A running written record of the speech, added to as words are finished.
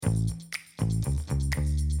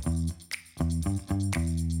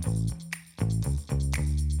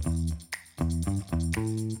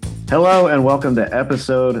Hello and welcome to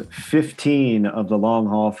episode 15 of the Long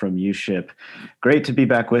Haul from uShip. Great to be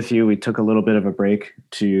back with you. We took a little bit of a break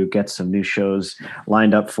to get some new shows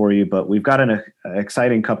lined up for you, but we've got an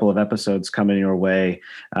exciting couple of episodes coming your way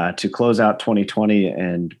to close out 2020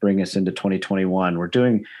 and bring us into 2021. We're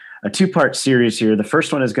doing a two-part series here. The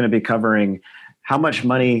first one is going to be covering how much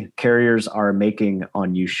money carriers are making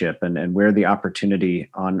on uShip and where the opportunity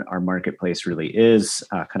on our marketplace really is,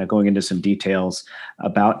 kind of going into some details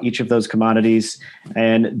about each of those commodities.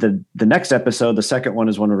 And the next episode, the second one,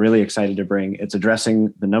 is one we're really excited to bring. It's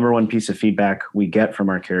addressing the number one piece of feedback we get from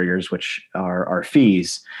our carriers, which are our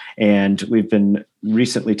fees. And we've been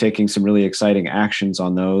recently taking some really exciting actions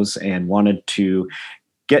on those and wanted to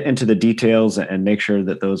get into the details and make sure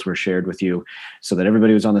that those were shared with you so that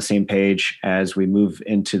everybody was on the same page as we move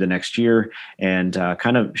into the next year and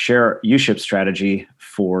kind of share uShip's strategy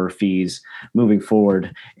for fees moving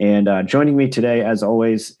forward. And joining me today, as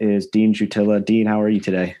always, is Dean Jutila. Dean, how are you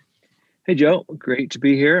today? Hey, Joe. Great to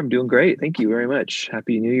be here. I'm doing great. Thank you very much.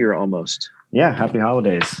 Happy New Year almost. Yeah, happy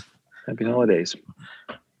holidays. Happy holidays.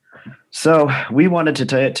 So we wanted to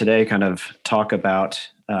today kind of talk about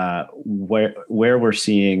where we're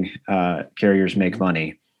seeing carriers make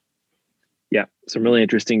money. Yeah, some really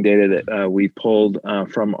interesting data that we pulled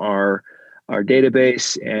from our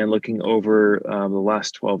database and looking over the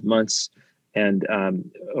last 12 months and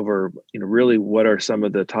over really what are some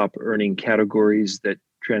of the top earning categories that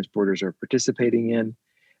transporters are participating in.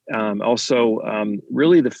 Also,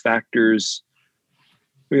 really the factors.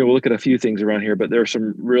 We'll look at a few things around here, but there are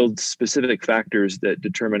some real specific factors that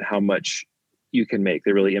determine how much you can make.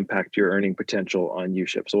 They really impact your earning potential on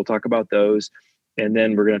uShip. So we'll talk about those, and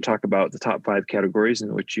then we're going to talk about the top 5 categories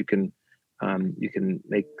in which you can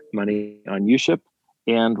make money on uShip,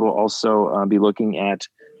 and we'll also be looking at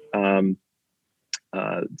the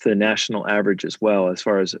national average as well, as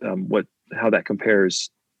far as how that compares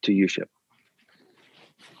to uShip.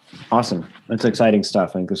 Awesome. That's exciting stuff.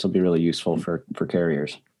 I think this will be really useful for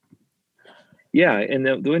carriers. Yeah. And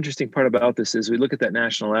the interesting part about this is we look at that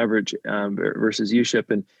national average versus uShip,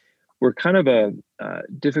 and we're kind of a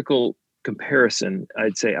difficult comparison,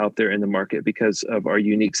 I'd say, out there in the market because of our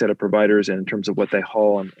unique set of providers and in terms of what they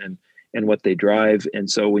haul and what they drive.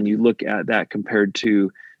 And so when you look at that compared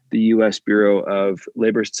to the U.S. Bureau of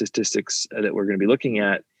Labor Statistics that we're going to be looking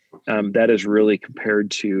at, that is really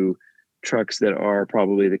compared to trucks that are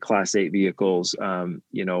probably the Class 8 vehicles,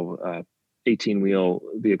 18-wheel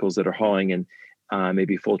vehicles that are hauling and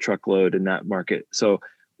maybe full truckload in that market. So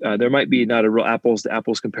there might be not a real apples to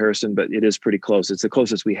apples comparison, but it is pretty close. It's the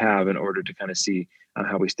closest we have in order to kind of see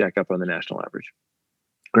how we stack up on the national average.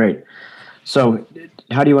 Great. So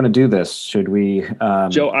how do you want to do this? Should we?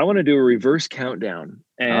 Joe, I want to do a reverse countdown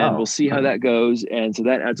and we'll see how that goes. And so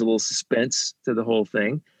that adds a little suspense to the whole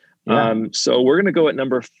thing. Yeah. So we're going to go at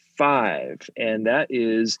number 5, and that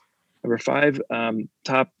is number 5.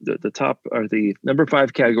 The top or the number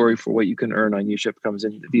 5 category for what you can earn on uShip comes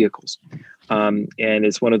in the vehicles, and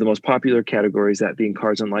it's one of the most popular categories, that being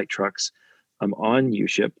cars and light trucks on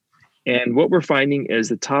uShip. And what we're finding is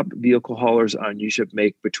the top vehicle haulers on uShip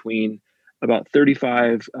make between about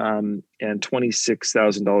 $35,000 and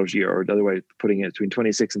 $26,000 a year, or another way of putting it, between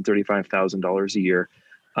 $26,000 and $35,000 a year,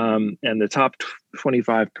 and the top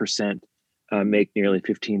 25% make nearly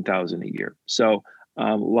 $15,000 a year. So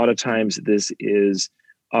a lot of times this is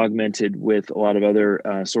augmented with a lot of other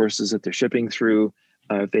sources that they're shipping through.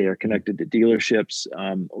 If they are connected to dealerships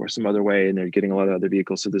or some other way, and they're getting a lot of other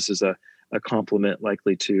vehicles. So this is a complement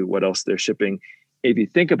likely to what else they're shipping. If you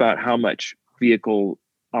think about how much vehicle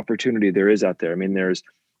opportunity there is out there, I mean, there's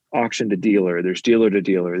auction to dealer, there's dealer to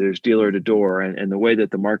dealer, there's dealer to door. And the way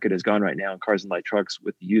that the market has gone right now in cars and light trucks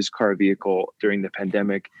with the used car vehicle during the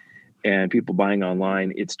pandemic and people buying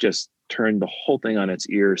online, it's just turned the whole thing on its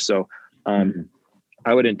ear. So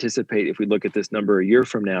I would anticipate if we look at this number a year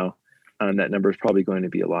from now, that number is probably going to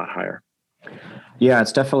be a lot higher. Yeah,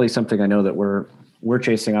 it's definitely something I know that we're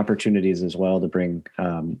chasing opportunities as well to bring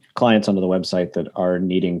clients onto the website that are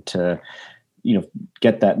needing to,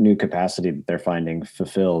 get that new capacity that they're finding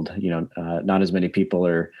fulfilled. Not as many people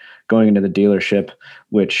are going into the dealership,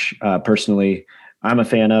 which personally I'm a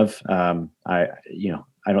fan of.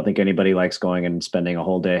 I don't think anybody likes going and spending a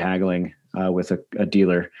whole day haggling with a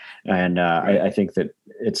dealer. And I think that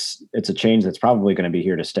it's a change that's probably going to be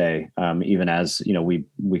here to stay, even as,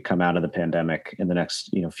 we come out of the pandemic in the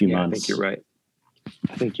next, few months. I think you're right.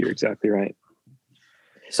 I think you're exactly right.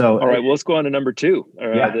 So, all right, well, let's go on to number 2,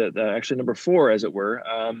 actually number 4, as it were.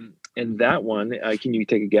 And that one, can you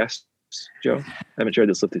take a guess, Joe? I haven't shared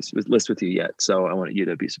this list with you yet, so I want you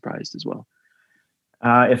to be surprised as well.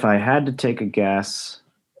 If I had to take a guess,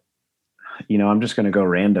 I'm just going to go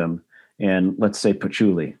random, and let's say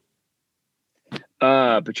patchouli.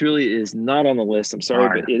 Patchouli is not on the list. I'm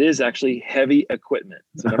sorry, but it is actually heavy equipment.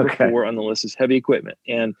 So number 4 on the list is heavy equipment.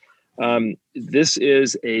 And this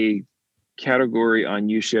is a category on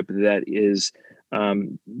uShip that is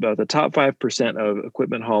about the top 5% of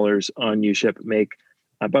equipment haulers on uShip make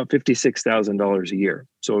about $56,000 a year.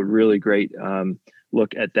 So a really great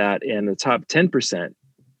look at that. And the top 10%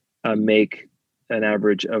 make an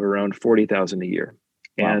average of around $40,000 a year.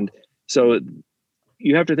 Wow. And so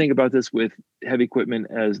you have to think about this with heavy equipment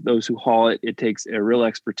as those who haul it. It takes a real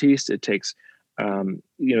expertise. It takes,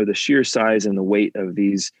 the sheer size and the weight of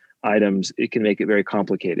these items. It can make it very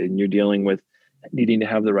complicated. And you're dealing with needing to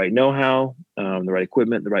have the right know-how, the right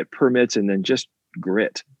equipment, the right permits, and then just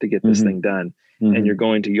grit to get this thing done. And you're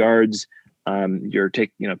going to yards. You're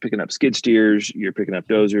picking up skid steers. You're picking up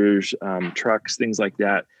dozers, trucks, things like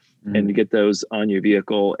that, and to get those on your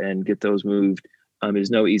vehicle and get those moved.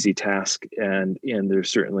 Is no easy task, and they're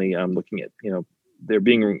certainly looking at they're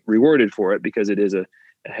being rewarded for it because it is a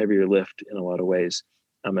heavier lift in a lot of ways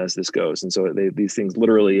as this goes, and so these things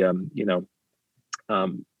literally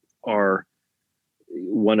are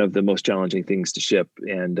one of the most challenging things to ship.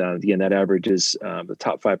 And again, that average is the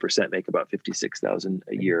top 5% make about $56,000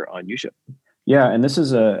 a year on uShip. Yeah, and this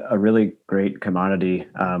is a really great commodity.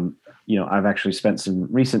 I've actually spent some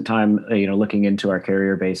recent time, looking into our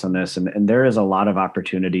carrier base on this, and there is a lot of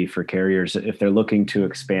opportunity for carriers if they're looking to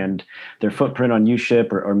expand their footprint on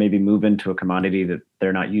uShip or maybe move into a commodity that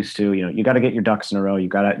they're not used to. You got to get your ducks in a row. You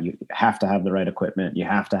have to have the right equipment. You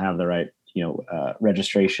have to have the right,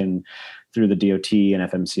 registration through the DOT and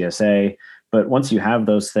FMCSA. But once you have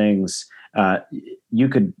those things, you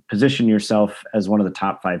could position yourself as one of the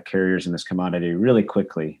top 5 carriers in this commodity really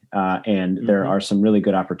quickly. And there are some really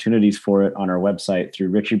good opportunities for it on our website through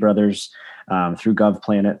Ritchie Brothers, through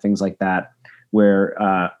GovPlanet, things like that, where,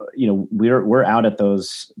 we're out at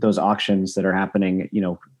those auctions that are happening,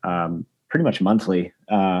 pretty much monthly,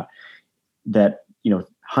 that,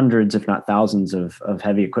 hundreds, if not thousands of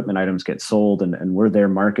heavy equipment items get sold, and we're there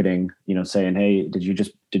marketing, saying, hey, did you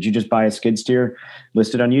just buy a skid steer?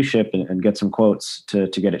 List it on uShip and get some quotes to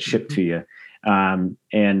get it shipped to you.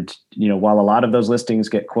 And while a lot of those listings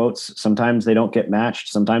get quotes, sometimes they don't get matched.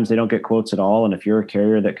 Sometimes they don't get quotes at all. And if you're a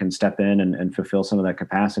carrier that can step in and fulfill some of that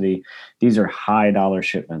capacity, these are high dollar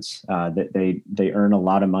shipments that they earn a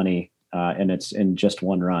lot of money. And it's in just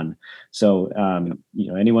one run. So,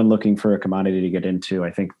 anyone looking for a commodity to get into,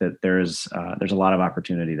 I think that there's a lot of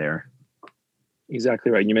opportunity there.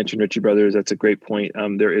 Exactly right. You mentioned Ritchie Brothers. That's a great point.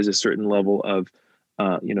 There is a certain level of,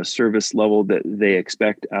 service level that they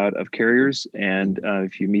expect out of carriers. And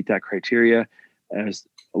if you meet that criteria, there's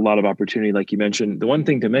a lot of opportunity, like you mentioned. The one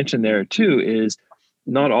thing to mention there too is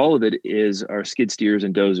not all of it is our skid steers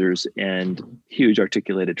and dozers and huge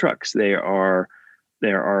articulated trucks. There are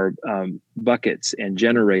buckets and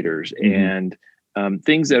generators and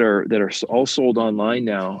things that are all sold online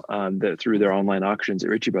now. That through their online auctions at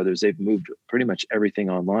Ritchie Brothers, they've moved pretty much everything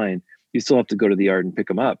online. You still have to go to the yard and pick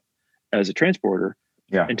them up as a transporter,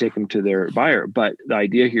 and take them to their buyer. But the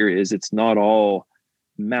idea here is it's not all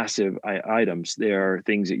massive items. There are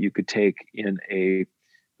things that you could take in a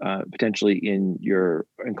potentially in your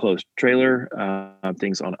enclosed trailer,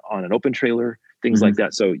 things on an open trailer, things like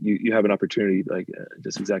that. So you have an opportunity, like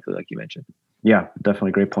just exactly like you mentioned. Yeah,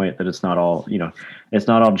 definitely great point that it's not all, it's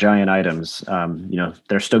not all giant items.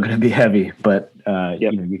 They're still going to be heavy, but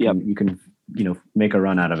you can make a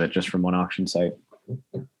run out of it just from one auction site.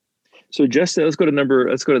 So let's go to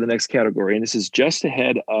the next category. And this is just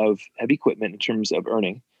ahead of heavy equipment in terms of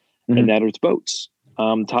earning, and that is boats.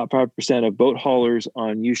 Top 5% of boat haulers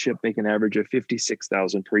on uShip make an average of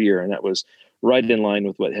 $56,000 per year. And that was right in line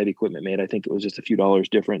with what heavy equipment made. I think it was just a few dollars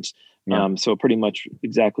difference. So pretty much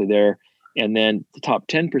exactly there. And then the top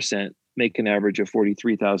 10% make an average of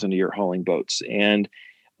 $43,000 a year hauling boats. And,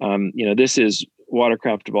 this is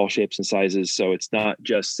watercraft of all shapes and sizes. So it's not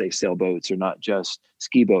just, say, sailboats or not just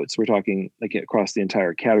ski boats. We're talking like across the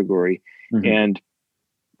entire category. And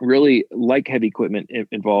really, like heavy equipment, it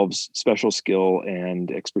involves special skill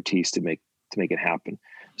and expertise to make it happen.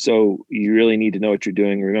 So you really need to know what you're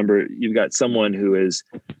doing. Remember, you've got someone who is,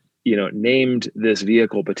 named this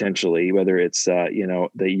vehicle potentially, whether it's the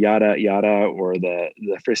yada yada or the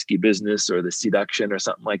frisky business or the seduction or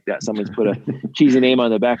something like that. Someone's put a cheesy name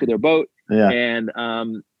on the back of their boat, and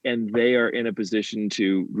they are in a position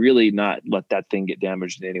to really not let that thing get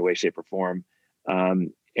damaged in any way, shape, or form.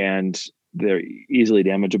 And they're easily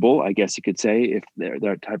damageable, I guess you could say, if they're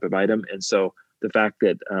that type of item. And so the fact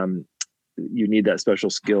that you need that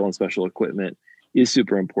special skill and special equipment is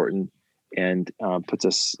super important. and puts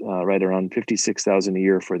us right around 56,000 a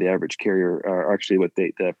year for the average carrier, or actually what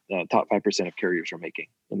the top 5% of carriers are making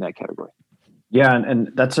in that category. Yeah,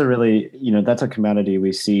 and that's a really, that's a commodity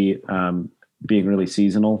we see being really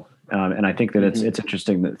seasonal. And I think that it's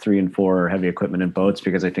interesting that 3 and 4 are heavy equipment and boats,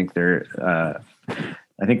 because I think they're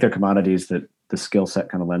commodities that the skill set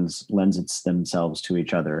kind of lends themselves to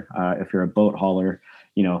each other. If you're a boat hauler,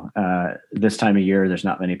 this time of year, there's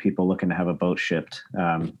not many people looking to have a boat shipped.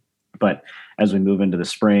 But as we move into the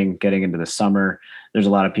spring, getting into the summer, there's a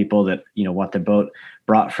lot of people that, want the boat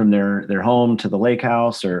brought from their home to the lake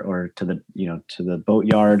house or to the boat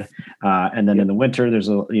yard. And then in the winter, there's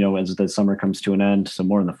as the summer comes to an end, so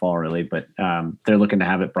more in the fall really, but they're looking to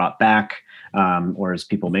have it brought back. Or as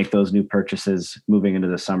people make those new purchases moving into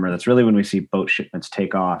the summer, that's really when we see boat shipments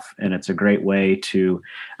take off. And it's a great way to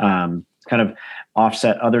kind of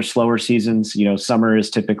offset other slower seasons. Summer is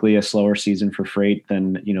typically a slower season for freight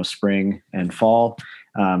than, spring and fall.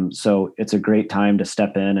 So it's a great time to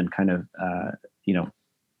step in and kind of,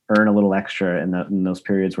 earn a little extra in those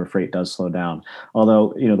periods where freight does slow down.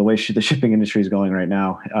 Although, the way the shipping industry is going right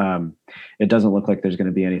now, it doesn't look like there's going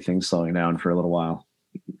to be anything slowing down for a little while.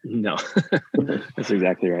 No, that's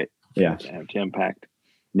exactly right. Yeah. Jam-packed.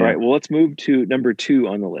 Yeah. All right. Well, let's move to number 2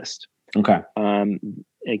 on the list. Okay.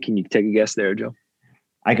 And can you take a guess there, Joe?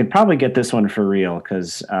 I could probably get this one for real,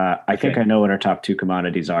 because I think I know what our top 2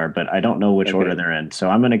 commodities are, but I don't know which order they're in. So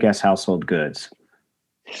I'm going to guess household goods.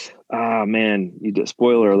 Oh, man. You did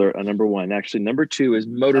spoiler alert on number 1. Actually, number 2 is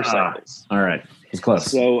motorcycles. All right. It's close.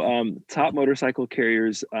 So top motorcycle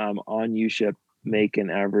carriers on uShip make an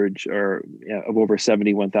average of over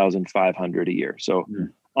 71,500 a year. So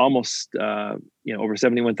almost over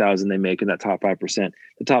 71,000 they make in that top 5%.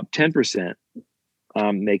 The top 10%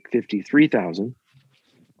 make 53,000.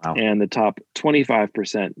 Wow. And the top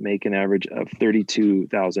 25% make an average of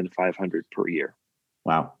 32,500 per year.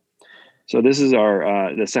 Wow. So this is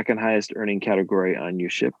our the second highest earning category on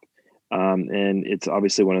uShip. And it's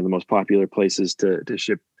obviously one of the most popular places to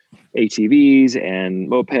ship ATVs and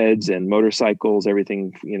mopeds and motorcycles,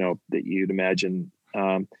 everything, that you'd imagine,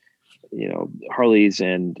 Harleys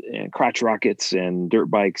and crotch rockets and dirt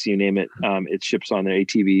bikes, you name it. It ships on their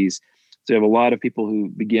ATVs. So you have a lot of people who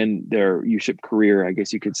begin their uShip career, I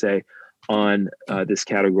guess you could say, on this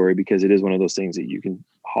category, because it is one of those things that you can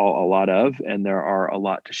haul a lot of, and there are a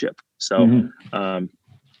lot to ship. So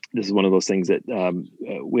this is one of those things that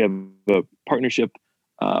we have a partnership,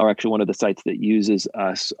 or actually one of the sites that uses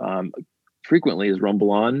us frequently is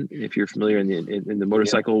Rumble On. If you're familiar in the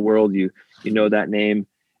motorcycle world, you know that name,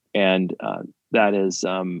 and that has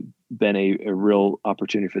been a real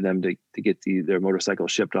opportunity for them to get their motorcycle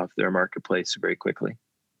shipped off their marketplace very quickly.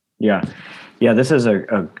 Yeah. This is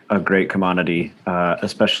a great commodity,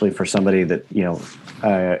 especially for somebody that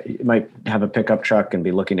might have a pickup truck and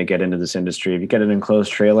be looking to get into this industry. If you get an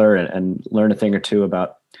enclosed trailer and learn a thing or two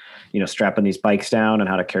about strapping these bikes down and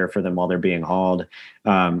how to care for them while they're being hauled,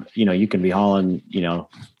 you can be hauling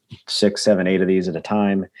 6, 7, 8 of these at a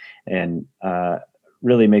time, and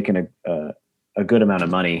really making a good amount of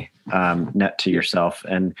money net to yourself.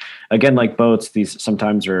 And again, like boats, these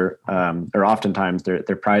sometimes are or oftentimes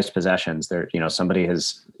they're prized possessions. They're somebody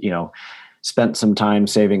has spent some time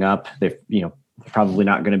saving up. They've probably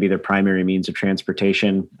not going to be their primary means of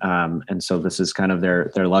transportation, and so this is kind of their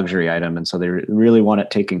luxury item, and so they really want it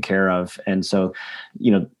taken care of. And so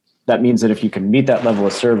that means that if you can meet that level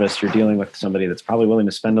of service, you're dealing with somebody that's probably willing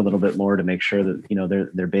to spend a little bit more to make sure that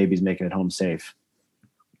their baby's making it home safe.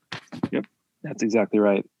 Yep. That's exactly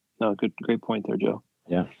right. No, great point there, Joe.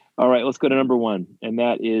 Yeah. All right, let's go to number 1. And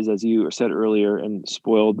that is, as you said earlier and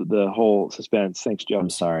spoiled the whole suspense. Thanks, Joe.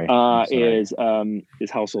 I'm sorry. Is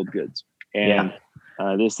household goods. And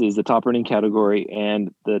this is the top earning category.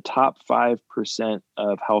 And the top 5%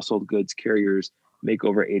 of household goods carriers make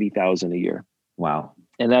over 80,000 a year. Wow.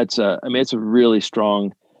 And that's it's a really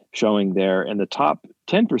strong showing there. And the top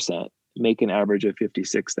 10% make an average of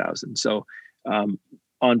 56,000. So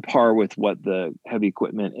on par with what the heavy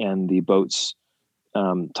equipment and the boats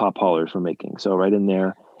top haulers were making. So right in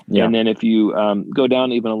there. Yeah. And then if you go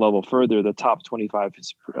down even a level further, the top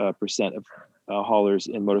 25% of haulers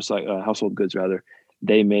in motorcycle household goods, rather,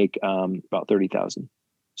 they make about 30,000.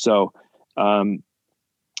 So,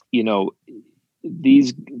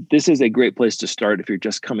 this is a great place to start if you're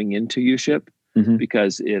just coming into uShip,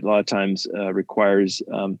 because it a lot of times requires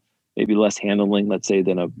maybe less handling, let's say,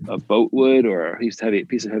 than a boat would, or a piece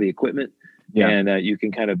of heavy equipment. Yeah. And you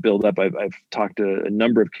can kind of build up. I've talked to a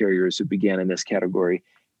number of carriers who began in this category.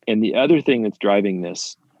 And the other thing that's driving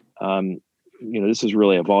this, this is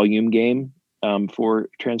really a volume game for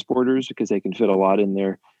transporters, because they can fit a lot in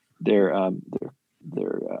their their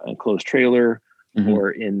enclosed trailer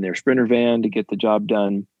or in their Sprinter van to get the job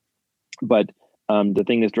done. But the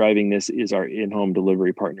thing that's driving this is our in-home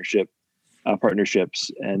delivery partnerships,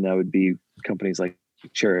 and that would be companies like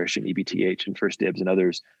Cherish and EBTH and First Dibs and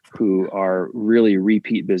others who are really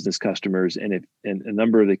repeat business customers. And a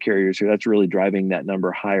number of the carriers here, that's really driving that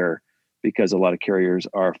number higher, because a lot of carriers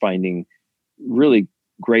are finding really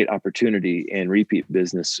great opportunity and repeat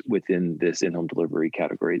business within this in-home delivery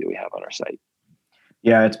category that we have on our site.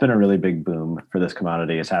 Yeah, it's been a really big boom for this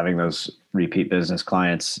commodity, is having those repeat business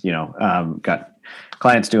clients. Got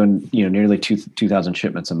clients doing nearly 2,000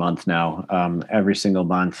 shipments a month now, every single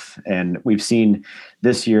month. And we've seen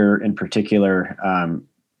this year in particular,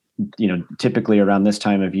 typically around this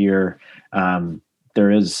time of year, there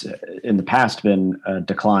is in the past been a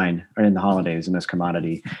decline, or in the holidays, in this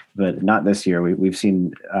commodity, but not this year. We've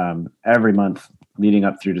seen every month leading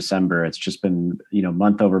up through December, it's just been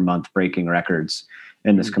month over month breaking records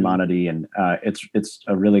in this commodity, and it's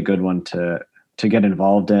a really good one to get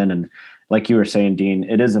involved in. And like you were saying, Dean,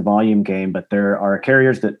 it is a volume game, but there are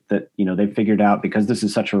carriers that they've figured out, because this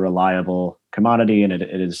is such a reliable commodity, and it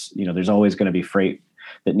is there's always going to be freight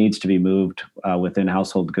that needs to be moved within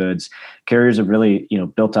household goods. Carriers have really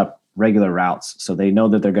built up regular routes, so they know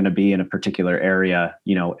that they're going to be in a particular area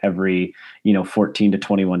every 14 to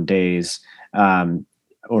 21 days,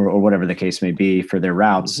 or whatever the case may be for their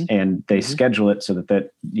routes. And they schedule it so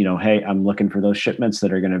that hey, I'm looking for those shipments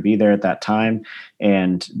that are going to be there at that time,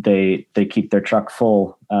 and they keep their truck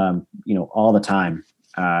full all the time.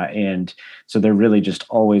 And so they're really just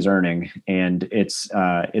always earning, and it's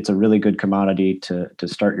a really good commodity to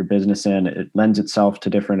start your business in. It lends itself to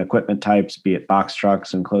different equipment types, be it box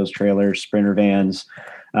trucks, enclosed trailers, Sprinter vans.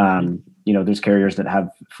 There's carriers that have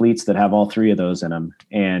fleets that have all three of those in them,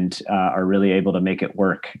 and are really able to make it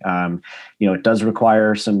work. It does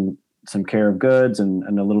require some care of goods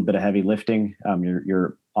and a little bit of heavy lifting.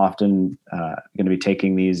 You're often going to be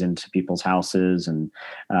taking these into people's houses and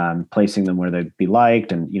placing them where they'd be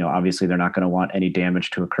liked. And, obviously they're not going to want any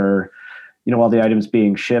damage to occur, while the item's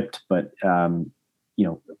being shipped. But,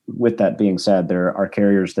 with that being said, there are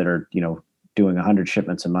carriers that are, doing 100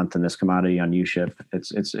 shipments a month in this commodity on uShip.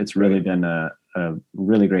 It's really been a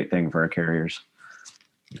really great thing for our carriers.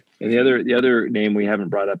 And the other name we haven't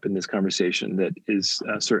brought up in this conversation that is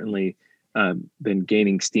certainly been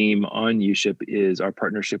gaining steam on uShip is our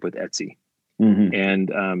partnership with Etsy. And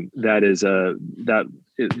that is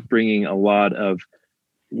bringing a lot of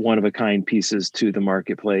one-of-a-kind pieces to the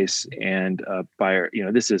marketplace, and buyer.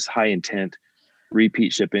 This is high intent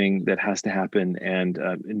repeat shipping that has to happen, and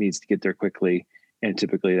it needs to get there quickly. And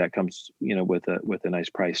typically that comes, with a nice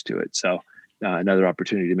price to it. So another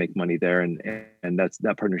opportunity to make money there, and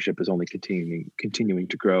that partnership is only continuing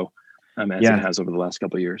to grow as it has over the last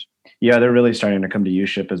couple of years. Yeah, they're really starting to come to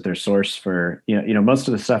uShip as their source for most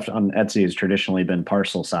of the stuff on Etsy has traditionally been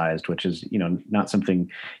parcel sized, which is not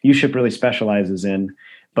something uShip really specializes in.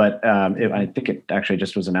 But I think it actually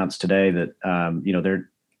just was announced today that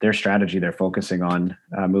their strategy they're focusing on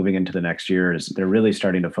moving into the next year is they're really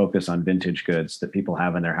starting to focus on vintage goods that people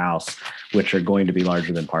have in their house, which are going to be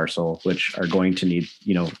larger than parcel, which are going to need,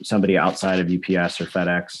 somebody outside of UPS or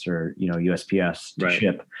FedEx or, USPS to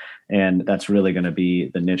ship. And that's really going to be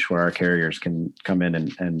the niche where our carriers can come in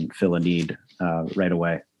and fill a need right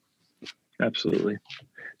away. Absolutely.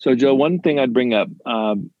 So Joe, one thing I'd bring up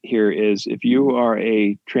here is if you are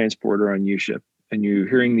a transporter on uShip and you're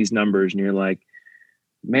hearing these numbers and you're like,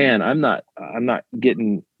 man, I'm not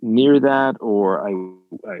getting near that, or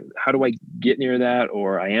how do I get near that,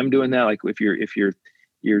 or I am doing that. Like if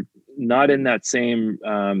you're not in that same,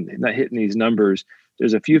 not hitting these numbers,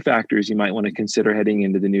 there's a few factors you might want to consider heading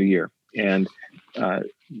into the new year. And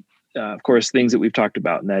of course, things that we've talked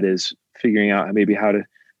about, and that is figuring out maybe how to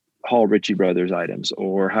haul Ritchie Brothers items,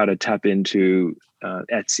 or how to tap into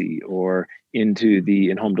Etsy or into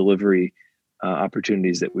the in-home delivery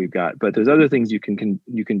opportunities that we've got. But there's other things you can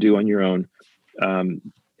do on your own,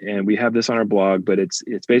 and we have this on our blog. But it's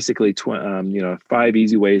basically 5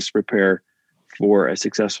 easy ways to prepare for a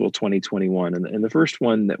successful 2021. And the first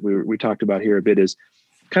one that we talked about here a bit is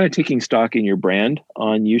kind of taking stock in your brand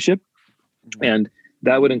on uShip, and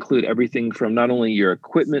that would include everything from not only your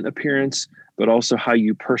equipment appearance, but also how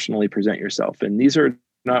you personally present yourself. And these are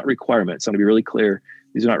not requirements. I'm going to be really clear.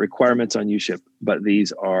 These are not requirements on uShip, but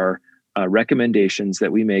these are recommendations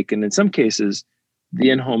that we make. And in some cases, the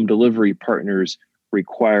in-home delivery partners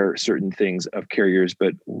require certain things of carriers,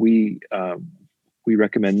 but we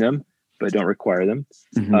recommend them, but don't require them.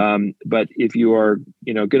 But if you are,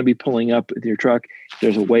 going to be pulling up with your truck,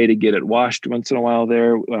 there's a way to get it washed once in a while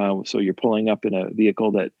there. So you're pulling up in a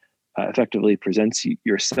vehicle that effectively presents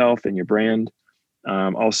yourself and your brand.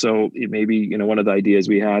 Also, it maybe, one of the ideas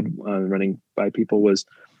we had running by people was,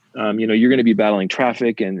 you're going to be battling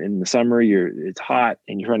traffic, and in the summer it's hot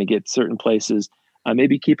and you're trying to get certain places.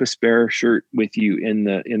 Maybe keep a spare shirt with you in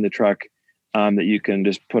the truck that you can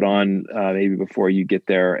just put on maybe before you get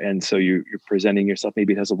there. And so you're presenting yourself.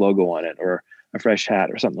 Maybe it has a logo on it or a fresh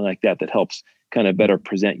hat or something like that helps kind of better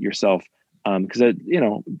present yourself. Because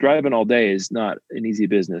driving all day is not an easy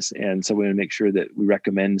business, and so we want to make sure that we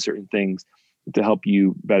recommend certain things to help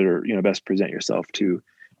you better, best present yourself to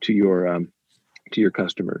your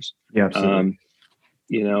customers. Yeah, absolutely.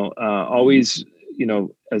 Always,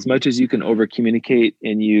 as much as you can over communicate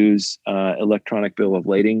and use electronic bill of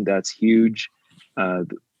lading, that's huge.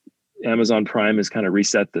 Amazon Prime has kind of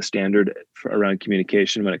reset the standard around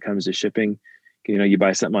communication when it comes to shipping. You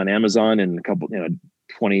buy something on Amazon and a couple,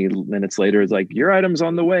 20 minutes later, it's like, your item's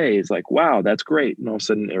on the way. It's like, wow, that's great. And all of a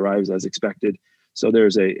sudden it arrives as expected. So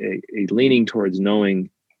there's a leaning towards knowing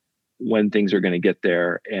when things are going to get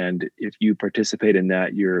there. And if you participate in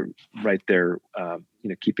that, you're right there,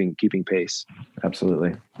 keeping pace.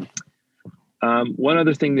 Absolutely. One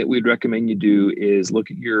other thing that we'd recommend you do is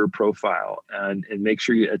look at your profile and make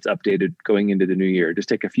sure it's updated going into the new year. Just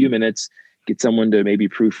take a few minutes, get someone to maybe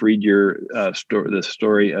proofread your the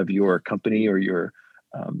story of your company or your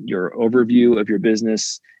overview of your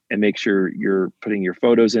business, and make sure you're putting your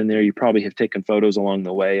photos in there. You probably have taken photos along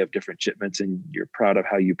the way of different shipments and you're proud of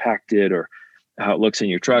how you packed it or how it looks in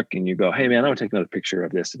your truck. And you go, hey man, I want to take another picture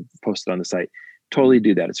of this and post it on the site. Totally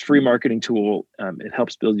do that. It's a free marketing tool. It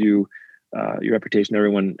helps build your reputation.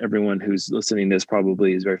 Everyone who's listening to this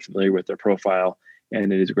probably is very familiar with their profile,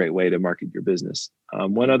 and it is a great way to market your business.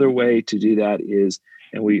 One other way to do that is,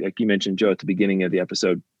 and like you mentioned, Joe, at the beginning of the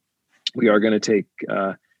episode, we are going to take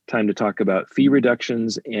time to talk about fee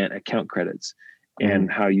reductions and account credits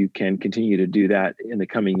and how you can continue to do that in the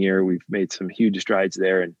coming year. We've made some huge strides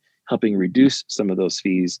there in helping reduce some of those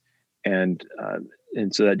fees. And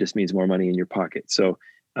so that just means more money in your pocket. So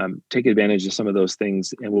take advantage of some of those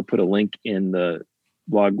things, and we'll put a link in the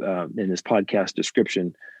blog, in this podcast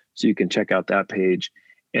description, so you can check out that page.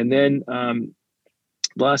 And then the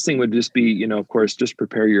last thing would just be, of course, just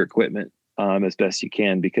prepare your equipment as best you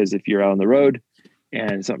can, because if you're out on the road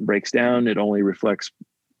and something breaks down, it only reflects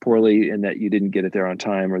poorly in that you didn't get it there on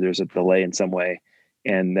time, or there's a delay in some way,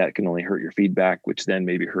 and that can only hurt your feedback, which then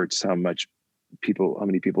maybe hurts how many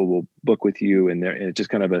people will book with you, and it just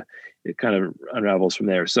kind of unravels from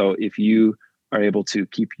there. So if you are able to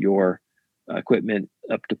keep your equipment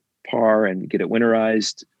up to par and get it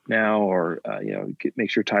winterized now, or make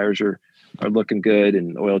sure tires are looking good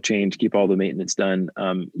and oil change, keep all the maintenance done,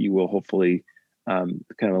 you will hopefully kind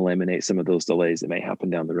of eliminate some of those delays that may happen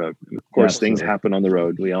down the road. Of course, things happen on the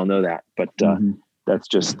road. We all know that, but that's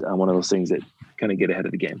just one of those things that kind of get ahead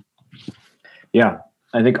of the game. Yeah.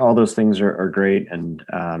 I think all those things are great, and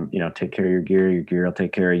take care of your gear will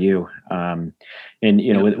take care of you.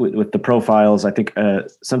 With the profiles, I think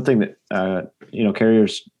something that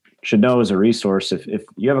carriers should know as a resource. If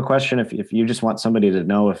you have a question, if you just want somebody to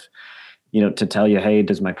know to tell you, hey,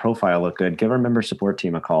 does my profile look good? Give our member support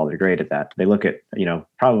team a call. They're great at that. They look at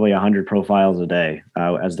probably 100 profiles a day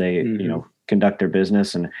as they conduct their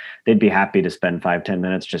business, and they'd be happy to spend 5-10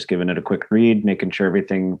 minutes just giving it a quick read, making sure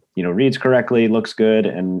everything reads correctly, looks good,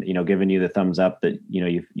 and giving you the thumbs up that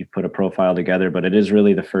you've put a profile together. But it is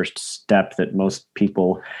really the first step that most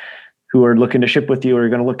people who are looking to ship with you are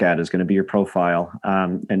going to look at, is going to be your profile.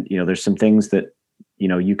 And there's some things that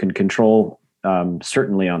you can control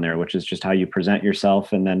certainly on there, which is just how you present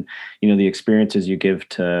yourself, and then the experiences you give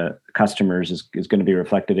to customers is going to be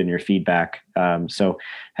reflected in your feedback. So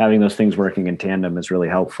having those things working in tandem is really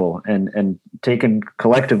helpful, and taken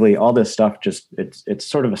collectively, all this stuff it's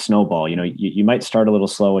sort of a snowball. You might start a little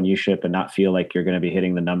slow in uShip and not feel like you're going to be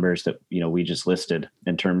hitting the numbers that we just listed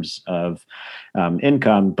in terms of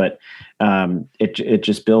income, but it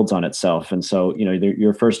just builds on itself. And so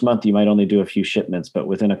your first month you might only do a few shipments, but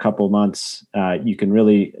within a couple months you can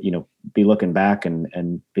really be looking back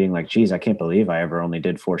and being like, geez, I can't believe I ever only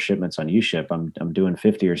did 4 shipments on uShip. I'm doing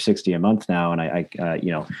 50 or 60 a month now, and I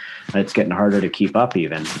it's getting harder to keep up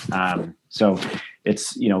even. So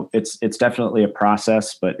it's definitely a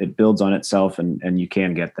process, but it builds on itself, and you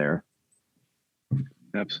can get there.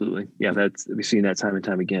 Absolutely. Yeah, we've seen that time and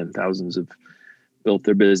time again. Thousands have built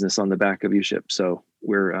their business on the back of uShip. So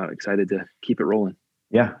we're excited to keep it rolling.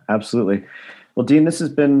 Yeah, absolutely. Well, Dean, this has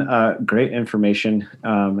been great information,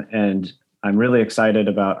 and I'm really excited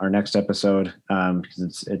about our next episode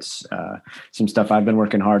because it's some stuff I've been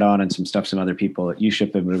working hard on, and some stuff some other people at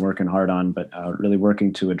uShip have been working hard on, but really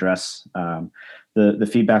working to address the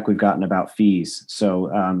feedback we've gotten about fees.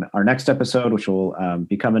 So our next episode, which will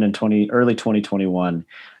be coming in early 2021,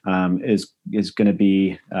 is going to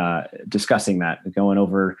be discussing that, going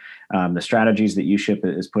over the strategies that uShip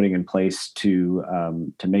is putting in place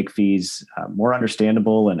to make fees more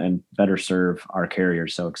understandable and better serve our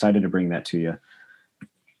carriers. So excited to bring that to you.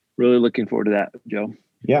 Really looking forward to that, Joe.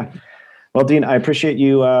 Yeah. Well, Dean, I appreciate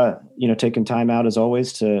you, taking time out as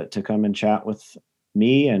always to come and chat with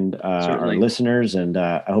me and our listeners. And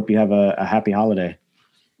I hope you have a happy holiday.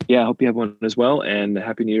 Yeah, I hope you have one as well. And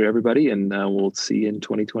Happy New Year, everybody. And we'll see you in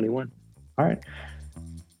 2021. All right.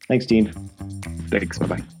 Thanks, Dean. Thanks.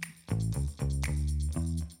 Bye-bye.